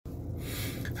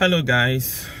Hello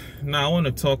guys, now I want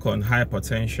to talk on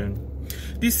hypertension.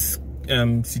 This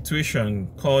situation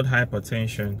called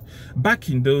hypertension, back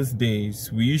in those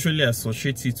days we usually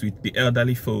associate it with the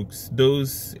elderly folks,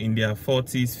 those in their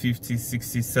 40s, 50s,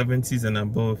 60s, 70s and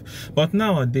above. But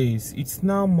nowadays it's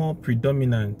now more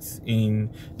predominant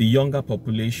in the younger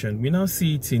population. We now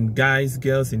see it in guys,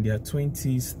 girls in their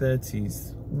 20s,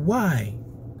 30s. Why?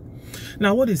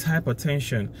 Now, what is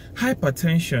hypertension?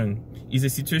 Hypertension is a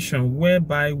situation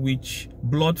whereby which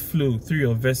blood flow through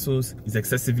your vessels is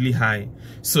excessively high.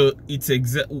 So it's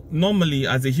normally,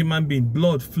 as a human being,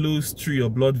 blood flows through your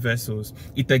blood vessels.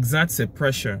 It exerts a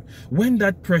pressure. When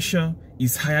that pressure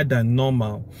is higher than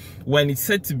normal, when it's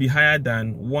said to be higher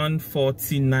than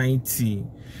 140/90,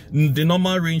 the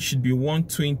normal range should be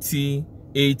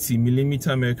 120/80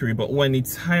 millimeter mercury, but when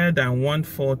it's higher than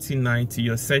 140/90,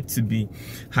 you're said to be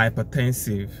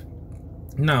hypertensive.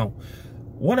 Now,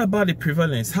 what about the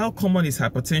prevalence? How common is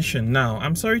hypertension now?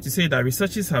 I'm sorry to say that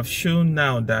researchers have shown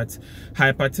now that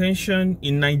hypertension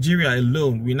in Nigeria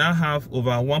alone, we now have over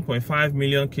 1.5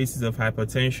 million cases of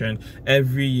hypertension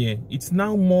every year. It's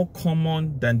now more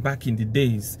common than back in the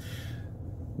days.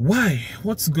 Why?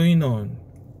 What's going on?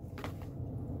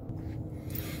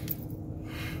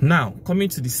 Now, coming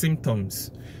to the symptoms.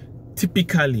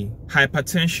 Typically,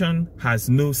 hypertension has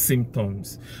no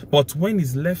symptoms, but when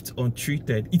it's left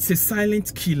untreated, it's a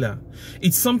silent killer.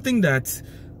 It's something that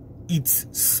it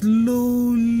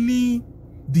slowly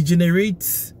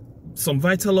degenerates some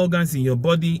vital organs in your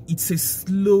body. It's a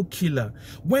slow killer.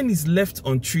 When it's left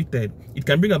untreated, it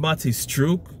can bring about a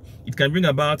stroke. It can bring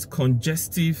about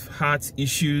congestive heart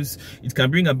issues. It can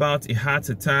bring about a heart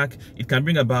attack. It can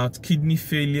bring about kidney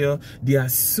failure. There are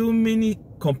so many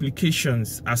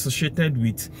complications associated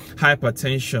with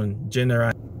hypertension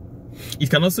generally.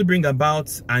 It can also bring about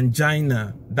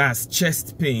angina, that's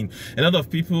chest pain. A lot of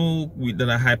people that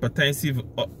are hypertensive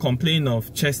complain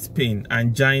of chest pain,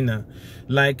 angina.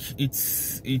 Like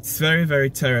it's very, very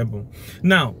terrible.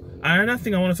 Now, another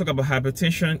thing I want to talk about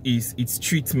hypertension is its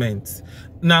treatment.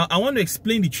 Now, I want to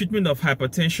explain the treatment of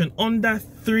hypertension under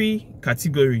 3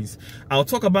 categories. I'll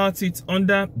talk about it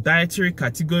under dietary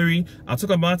category, I'll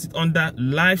talk about it under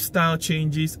lifestyle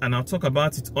changes, and I'll talk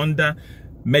about it under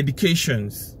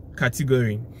medications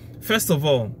category. First of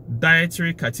all,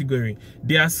 dietary category.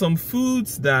 There are some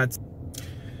foods that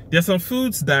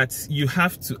you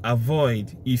have to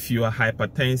avoid if you are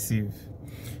hypertensive.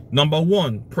 Number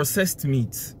 1, processed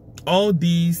meats. All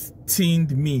these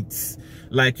tinned meats,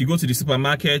 like you go to the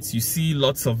supermarket, you see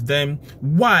lots of them.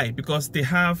 Why? Because they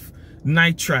have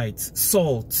nitrites,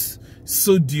 salt,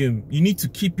 sodium. You need to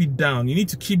keep it down. You need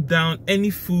to keep down any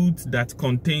food that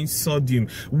contains sodium.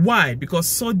 Why? Because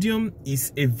sodium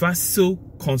is a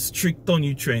vasoconstrictor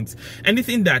nutrient.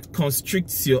 Anything that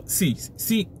constricts your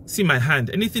see my hand,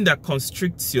 anything that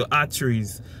constricts your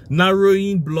arteries,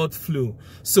 narrowing blood flow.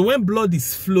 So when blood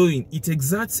is flowing, it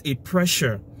exerts a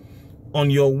pressure on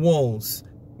your walls.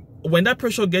 When that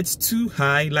pressure gets too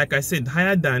high, like I said,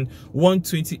 higher than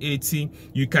 120/80,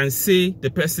 you can say the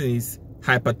person is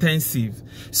hypertensive.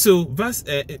 So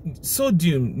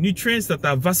sodium, nutrients that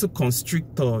are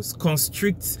vasoconstrictors,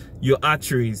 constrict your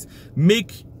arteries,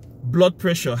 make blood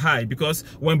pressure high, because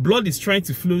when blood is trying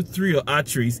to flow through your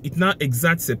arteries, it now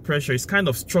exerts a pressure. It's kind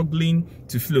of struggling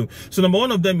to flow. So number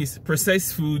 1 of them is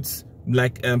processed foods,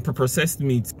 like processed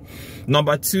meats.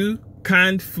 Number 2,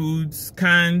 canned foods,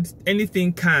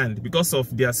 anything canned because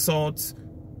of their salt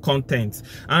content.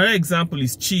 Another example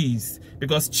is cheese,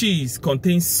 because cheese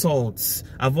contains salts.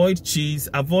 Avoid cheese,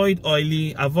 avoid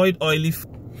oily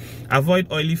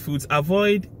foods,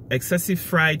 avoid excessive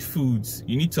fried foods.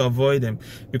 You need to avoid them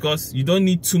because you don't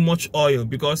need too much oil,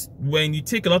 because when you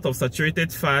take a lot of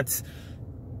saturated fats,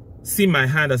 see my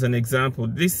hand as an example.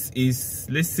 This is,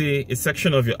 let's say, a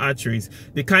section of your arteries.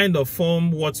 They kind of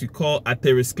form what we call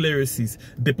atherosclerosis,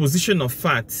 deposition of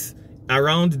fats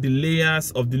around the layers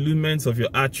of the lumens of your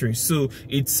arteries. So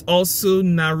it also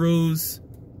narrows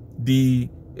the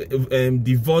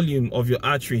volume of your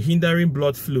artery, hindering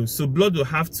blood flow. So blood will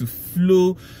have to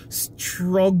flow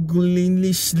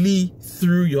strugglingly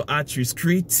through your arteries,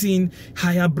 creating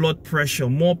higher blood pressure,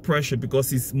 more pressure,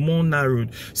 because it's more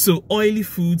narrowed. So oily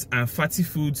foods and fatty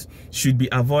foods should be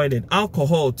avoided.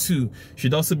 Alcohol too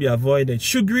should also be avoided.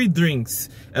 Sugary drinks,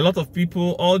 a lot of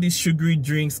people, all these sugary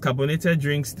drinks, carbonated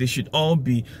drinks, they should all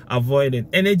be avoided.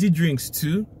 Energy drinks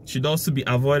too should also be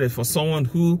avoided for someone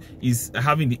who is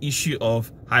having the issue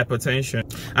of hypertension.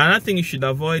 Another thing you should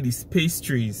avoid is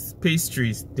pastries.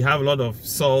 Pastries, they have a lot of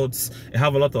salts, they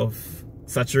have a lot of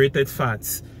saturated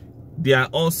fats. there are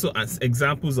also as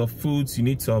examples of foods you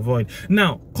need to avoid.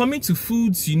 Now, coming to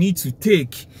foods you need to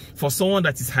take for someone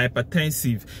that is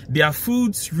hypertensive, there are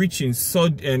foods rich in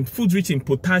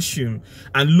potassium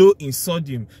and low in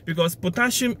sodium, because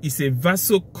potassium is a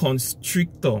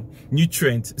vasoconstrictor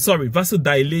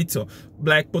vasodilator.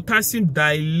 Like potassium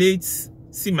dilates,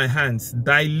 see my hands,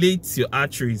 dilates your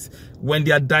arteries. When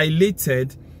they are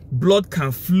dilated, blood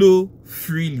can flow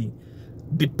freely.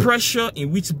 The pressure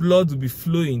in which blood will be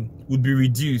flowing would be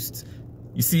reduced,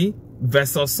 you see,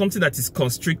 versus something that is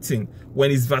constricting.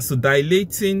 When it's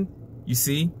vasodilating, you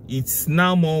see, it's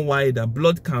now more wider.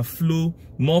 Blood can flow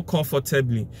more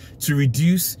comfortably to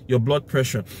reduce your blood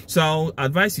pressure. So I'll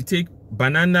advise you take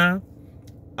banana,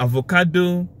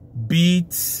 avocado,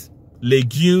 beets,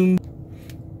 legumes,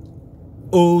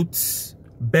 oats,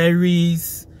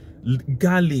 berries,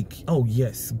 garlic. Oh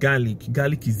yes,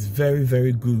 garlic is very,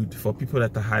 very good for people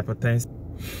that are hypertensive.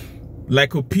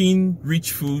 Lycopene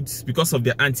rich foods, because of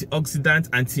their antioxidant,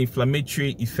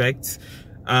 anti-inflammatory effects.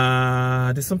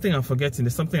 There's something I'm forgetting.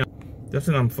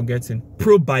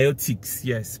 Probiotics,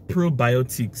 yes,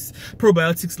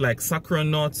 probiotics like sakura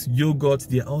nuts, yogurt,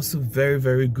 they're also very,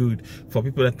 very good for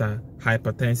people that are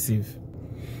hypertensive.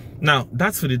 Now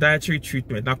that's for the dietary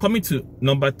treatment. Now coming to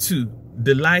number 2,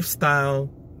 the lifestyle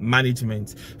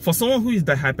management. For someone who is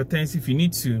hypertensive, you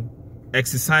need to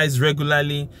exercise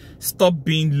regularly, stop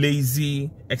being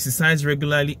lazy, exercise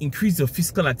regularly, increase your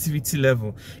physical activity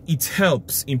level. It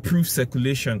helps improve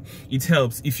circulation. It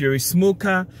helps. If you're a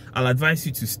smoker, I'll advise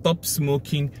you to stop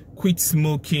smoking, quit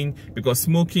smoking, because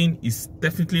smoking is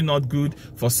definitely not good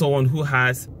for someone who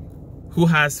has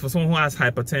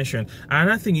hypertension.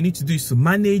 Another thing you need to do is to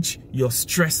manage your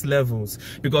stress levels,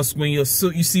 because when you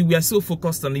see, we are so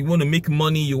focused on, you want to make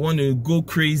money, you want to go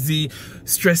crazy,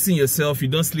 stressing yourself, you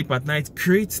don't sleep at night.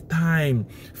 Create time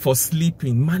for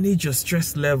sleeping. Manage your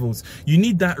stress levels. You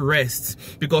need that rest,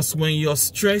 because when you're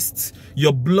stressed,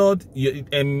 your blood,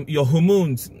 your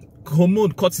hormone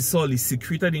cortisol is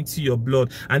secreted into your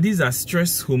blood, and these are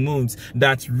stress hormones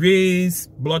that raise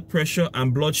blood pressure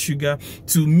and blood sugar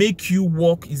to make you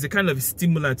walk. Is a kind of a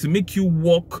stimulant to make you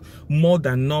walk more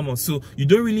than normal. So you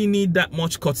don't really need that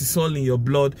much cortisol in your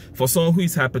blood for someone who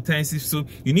is hypertensive. So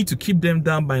you need to keep them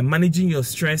down by managing your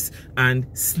stress and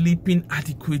sleeping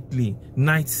adequately,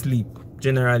 night sleep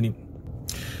generally.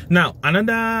 Now,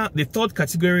 the third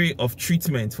category of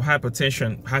treatment for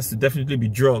hypertension has to definitely be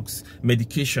drugs,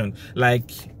 medication,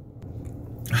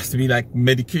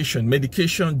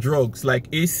 medication drugs like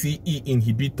ACE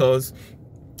inhibitors,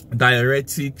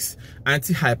 diuretics,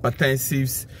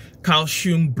 antihypertensives,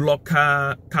 calcium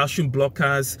blockers,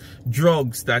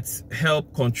 drugs that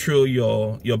help control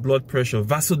your blood pressure,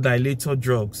 vasodilator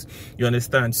drugs, you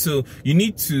understand? So you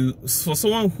need to, for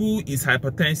someone who is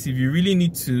hypertensive, you really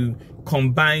need to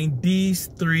combine these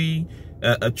 3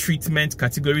 treatment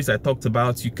categories I talked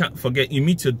about. You can't forget, you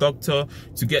meet your doctor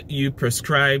to get you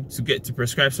prescribed, to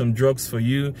prescribe some drugs for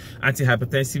you,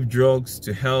 antihypertensive drugs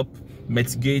to help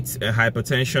mitigate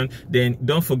hypertension. Then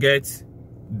don't forget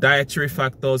dietary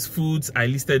factors, foods I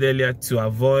listed earlier to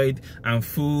avoid, and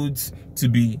foods to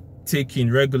be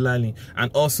taken regularly,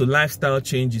 and also lifestyle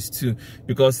changes too,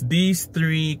 because these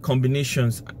 3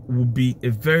 combinations will be a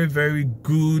very, very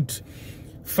good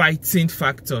fighting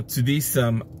factor to this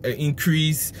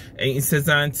increase in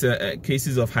incessant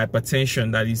cases of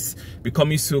hypertension that is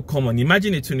becoming so common.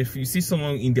 Imagine if you see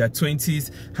someone in their 20s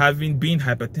being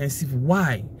hypertensive.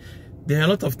 Why? There are a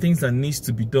lot of things that needs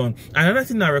to be done. Another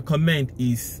thing I recommend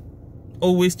is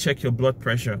always check your blood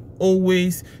pressure.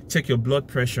 Always check your blood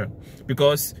pressure,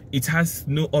 because it has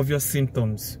no obvious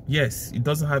symptoms. Yes, it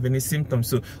doesn't have any symptoms.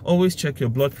 So always check your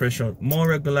blood pressure more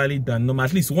regularly than normal,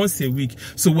 at least once a week.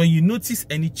 So when you notice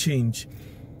any change,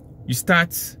 you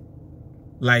start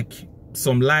like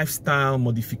some lifestyle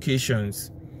modifications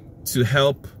to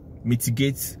help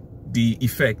mitigate the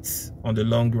effects on the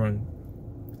long run.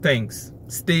 Thanks.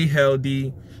 Stay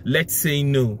healthy. Let's say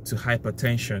no to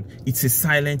hypertension. It's a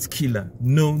silent killer.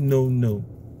 No, no, no.